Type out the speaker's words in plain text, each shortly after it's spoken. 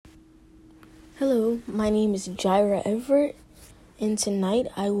Hello, my name is Jaira Everett, and tonight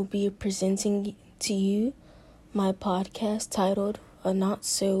I will be presenting to you my podcast titled A Not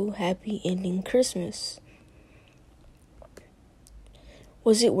So Happy Ending Christmas.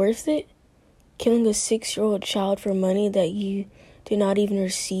 Was it worth it? Killing a 6-year-old child for money that you did not even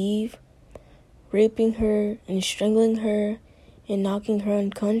receive? Raping her and strangling her and knocking her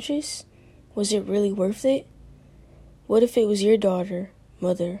unconscious? Was it really worth it? What if it was your daughter,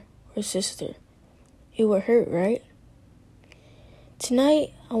 mother, or sister? It would hurt, right?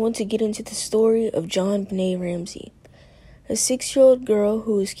 Tonight, I want to get into the story of JonBenet Ramsey, a 6-year-old girl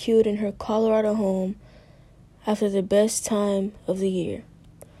who was killed in her Colorado home after the best time of the year.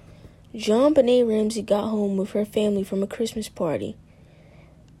 JonBenet Ramsey got home with her family from a Christmas party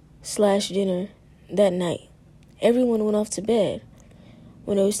 / dinner that night. Everyone went off to bed.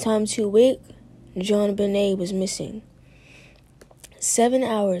 When it was time to wake, JonBenet was missing. 7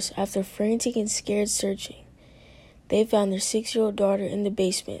 hours after frantic and scared searching, they found their 6-year-old daughter in the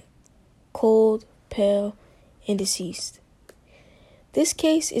basement, cold, pale, and deceased. This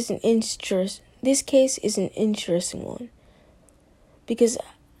case is an interesting one because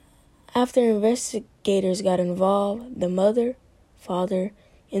after investigators got involved, the mother, father,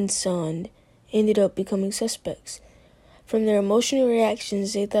 and son ended up becoming suspects. From their emotional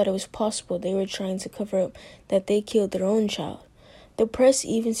reactions, they thought it was possible they were trying to cover up that they killed their own child. The press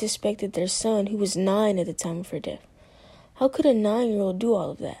even suspected their son, who was 9 at the time of her death. How could a 9-year-old do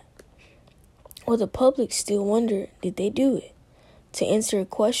all of that? Well, the public still wondered, did they do it? To answer a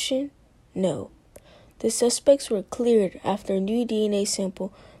question, no. The suspects were cleared after a new DNA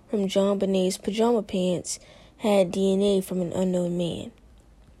sample from JonBenet's pajama pants had DNA from an unknown man.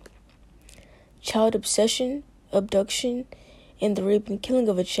 Child obsession, abduction, and the rape and killing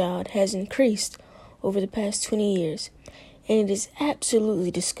of a child has increased over the past 20 years. And it is absolutely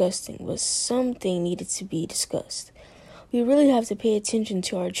disgusting, but something needed to be discussed. We really have to pay attention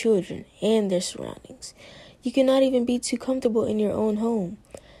to our children and their surroundings. You cannot even be too comfortable in your own home.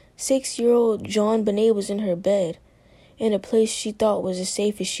 6-year-old JonBenet was in her bed, in a place she thought was as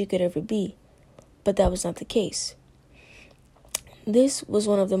safe as she could ever be. But that was not the case. This was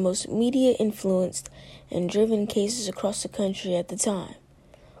one of the most media-influenced and driven cases across the country at the time.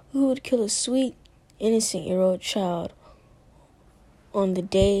 Who would kill a sweet, innocent-year-old child on the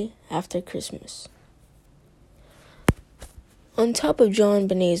day after Christmas? On top of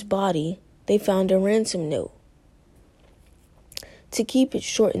JonBenet's body, they found a ransom note. To keep it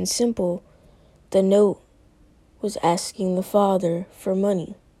short and simple, the note was asking the father for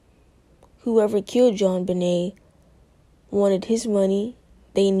money. Whoever killed JonBenet wanted his money.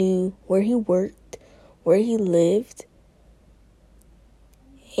 They knew where he worked, where he lived,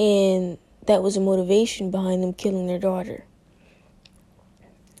 and that was a motivation behind them killing their daughter.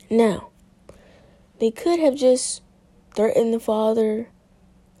 Now, they could have just threatened the father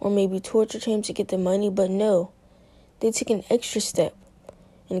or maybe tortured him to get the money, but no, they took an extra step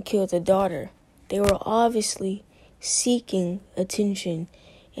and killed the daughter. They were obviously seeking attention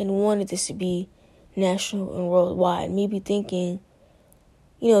and wanted this to be national and worldwide. Maybe thinking,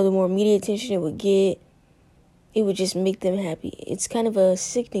 the more media attention it would get, it would just make them happy. It's kind of a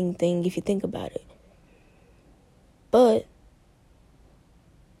sickening thing if you think about it. But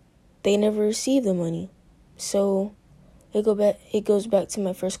they never received the money. So it goes back to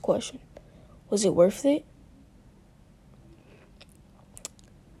my first question. Was it worth it?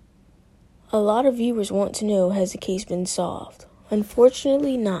 A lot of viewers want to know, has the case been solved?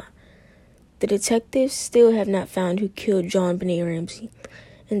 Unfortunately not. The detectives still have not found who killed JonBenet Ramsey.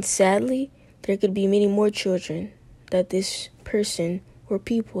 And sadly, there could be many more children that this person or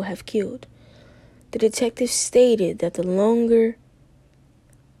people have killed. The detectives stated that the longer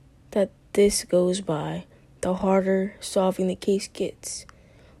that this goes by, the harder solving the case gets.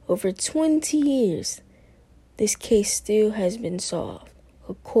 Over 20 years, this case still has been solved.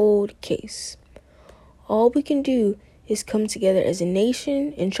 A cold case. All we can do is come together as a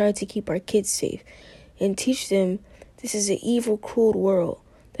nation and try to keep our kids safe and teach them this is an evil, cruel world.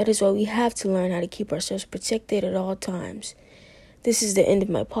 That is why we have to learn how to keep ourselves protected at all times. This is the end of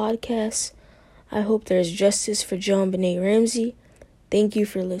my podcast. I hope there is justice for JonBenet Ramsey. Thank you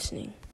for listening.